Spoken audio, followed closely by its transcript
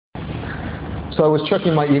So I was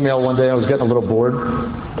checking my email one day, I was getting a little bored,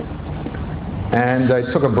 and I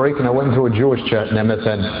took a break and I went into a Jewish chat in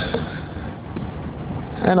MSN.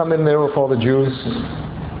 And I'm in there with all the Jews,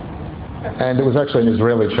 and it was actually an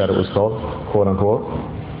Israeli chat, it was called, quote unquote.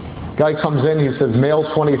 Guy comes in, he says, male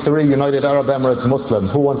 23, United Arab Emirates Muslim,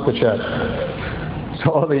 who wants to chat?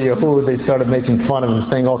 So all the Yahud, they started making fun of him,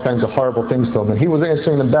 saying all kinds of horrible things to him, and he was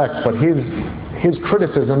answering them back, but his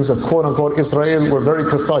criticisms of quote unquote Israel were very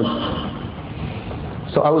precise.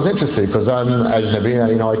 So I was interested, because I'm Ajnabi,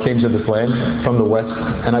 I came to this land from the West,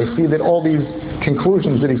 and I see that all these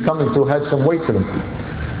conclusions that he's coming to had some weight to them.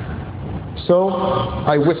 So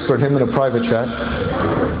I whispered him in a private chat,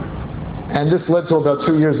 and this led to about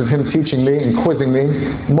 2 years of him teaching me and quizzing me,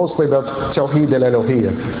 mostly about Tawheed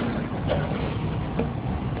al-Elohiyya.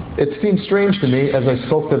 It seemed strange to me as I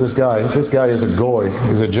spoke to this guy. This guy is a goy,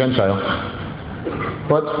 he's a Gentile.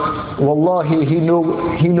 But wallahi, he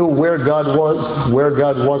knew where God was, where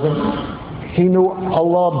God wasn't. He knew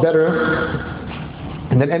Allah better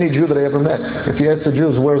than any Jew that I ever met. If you ask the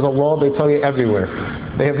Jews, where's Allah? They tell you everywhere.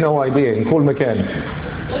 They have no idea, in kul makan.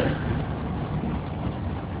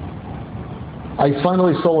 I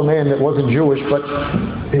finally saw a man that wasn't Jewish, but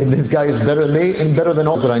this guy is better than me and better than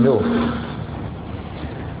all that I knew.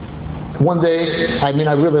 One day, I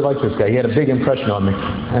really liked this guy. He had a big impression on me.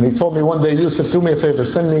 And he told me one day, Yusuf, do me a favor,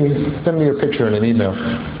 send me your picture in an email.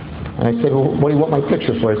 And I said, well, what do you want my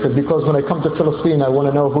picture for? I said, because when I come to Palestine, I want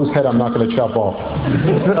to know whose head I'm not going to chop off.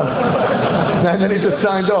 And then he just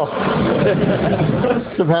signed off.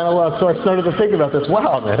 SubhanAllah. So I started to think about this.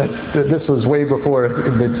 Wow, man, this was way before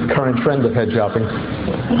the current trend of head chopping.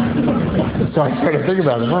 So I started thinking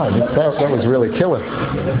about it. Wow, that was really killer.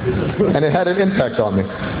 And it had an impact on me.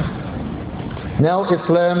 Now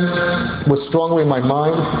Islam was strongly in my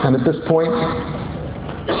mind, and at this point,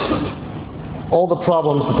 all the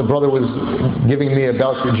problems that the brother was giving me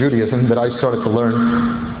about Judaism that I started to learn.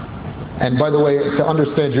 And by the way, to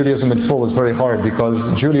understand Judaism in full is very hard, because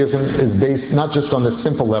Judaism is based not just on the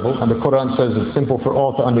simple level, and the Quran says it's simple for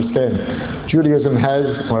all to understand. Judaism has,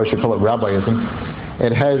 or I should call it Rabbiism,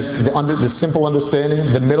 it has the simple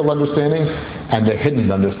understanding, the middle understanding, and the hidden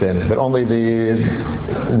understanding that only the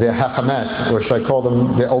Hakamat, or should I call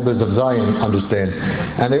them the elders of Zion, understand.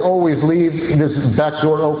 And they always leave this back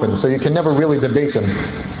door open, so you can never really debate them,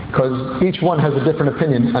 because each one has a different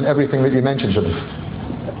opinion on everything that you mention to them.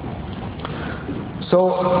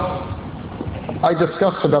 So I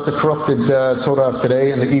discussed about the corrupted Torah of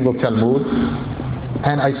today and the evil Talmud.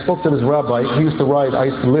 And I spoke to this rabbi. He used to ride. I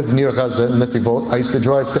used to live near Gaza in Netivot. I used to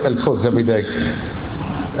drive to El Quds every day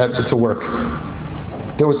to work.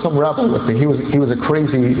 There was some rabbi with me. He was a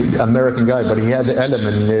crazy American guy, but he had the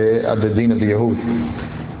element of the Deen of the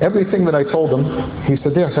Yahud. Everything that I told him, he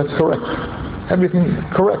said, yes, that's correct. Everything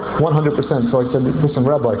correct, 100%. So I said, listen,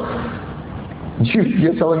 Rabbi,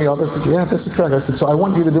 you're telling me all this? Yeah, this is correct. I said, so I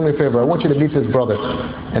want you to do me a favor. I want you to meet his brother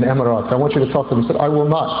in Emirates. I want you to talk to him. He said, I will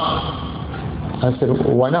not. I said,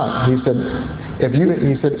 why not? He said,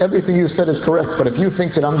 everything you said is correct, but if you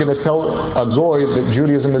think that I'm going to tell a goy that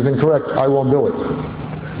Judaism is incorrect, I won't do it.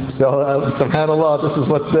 So, subhanAllah, this is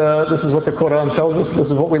what the Quran tells us, this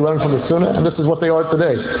is what we learn from the Sunnah, and this is what they are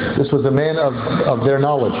today. This was a man of their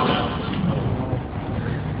knowledge.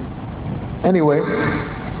 Anyway,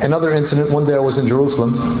 another incident, one day I was in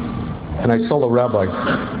Jerusalem, and I saw a rabbi.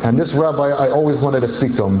 And this rabbi, I always wanted to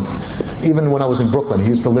speak to him. Even when I was in Brooklyn,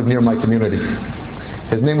 he used to live near my community.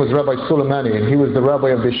 His name was Rabbi Suleimani, and he was the rabbi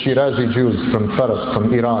of the Shirazi Jews from Faras,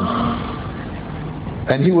 from Iran.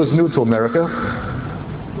 And he was new to America.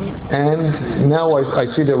 And now I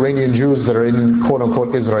see the Iranian Jews that are in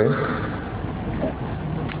quote-unquote Israel.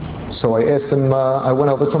 So I asked him, I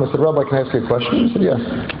went over to him, I said, Rabbi, can I ask you a question? He said, yes.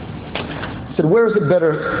 I said, where is it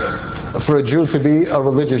better for a Jew to be a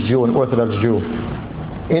religious Jew, an Orthodox Jew?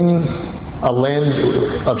 In a land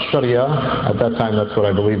of Sharia, at that time that's what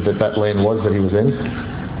I believe that land was that he was in,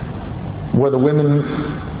 where the women,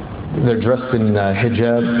 they're dressed in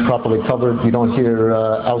hijab, properly covered. You don't hear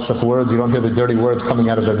al-shaf words, you don't hear the dirty words coming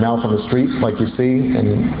out of their mouth on the street like you see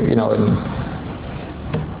in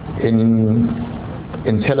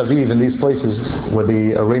Tel Aviv, in these places where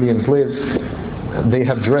the Iranians live. They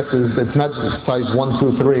have dresses, it's not size 1,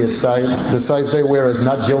 2, 3, it's the size they wear is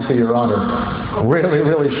not guilty, Your Honor. Really,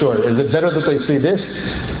 really short. Is it better that they see this,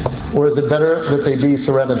 or is it better that they be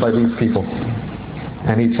surrounded by these people?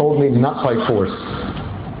 And he told me, not by force.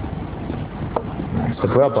 I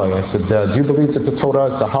said, Rabbi, do you believe that the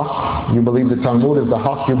Torah is the Haqq? You believe the Talmud is the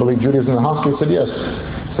Haqq? You believe Judaism is the Haqq? He said, yes.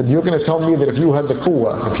 I said, you're going to tell me that if you had the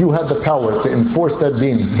quwwah, if you had the power to enforce that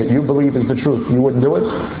deen that you believe is the truth, you wouldn't do it?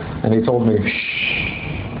 And he told me,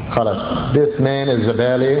 shh. Khalas. This man is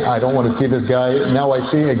Zabali. I don't want to see this guy. Now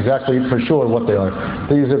I see exactly for sure what they are.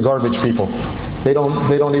 These are garbage people. They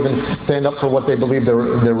don't even stand up for what they believe their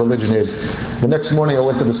religion is. The next morning I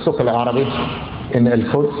went to the Suq al-Arabi in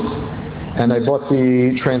Al-Quds, and I bought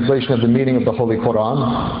the translation of the meaning of the Holy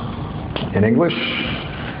Quran in English.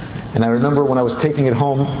 And I remember when I was taking it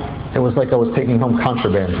home, it was like I was taking home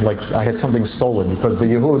contraband, like I had something stolen, because the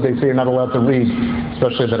Yahud, they say you're not allowed to read,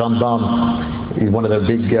 especially the Rambam, one of the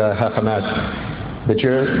big hakamat, that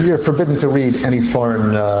you're forbidden to read any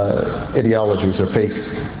foreign ideologies or faiths.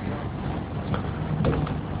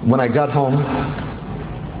 When I got home,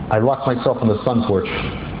 I locked myself on the sun porch,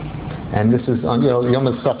 and this is on Yom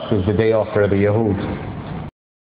HaSabt is the day after the Yahud.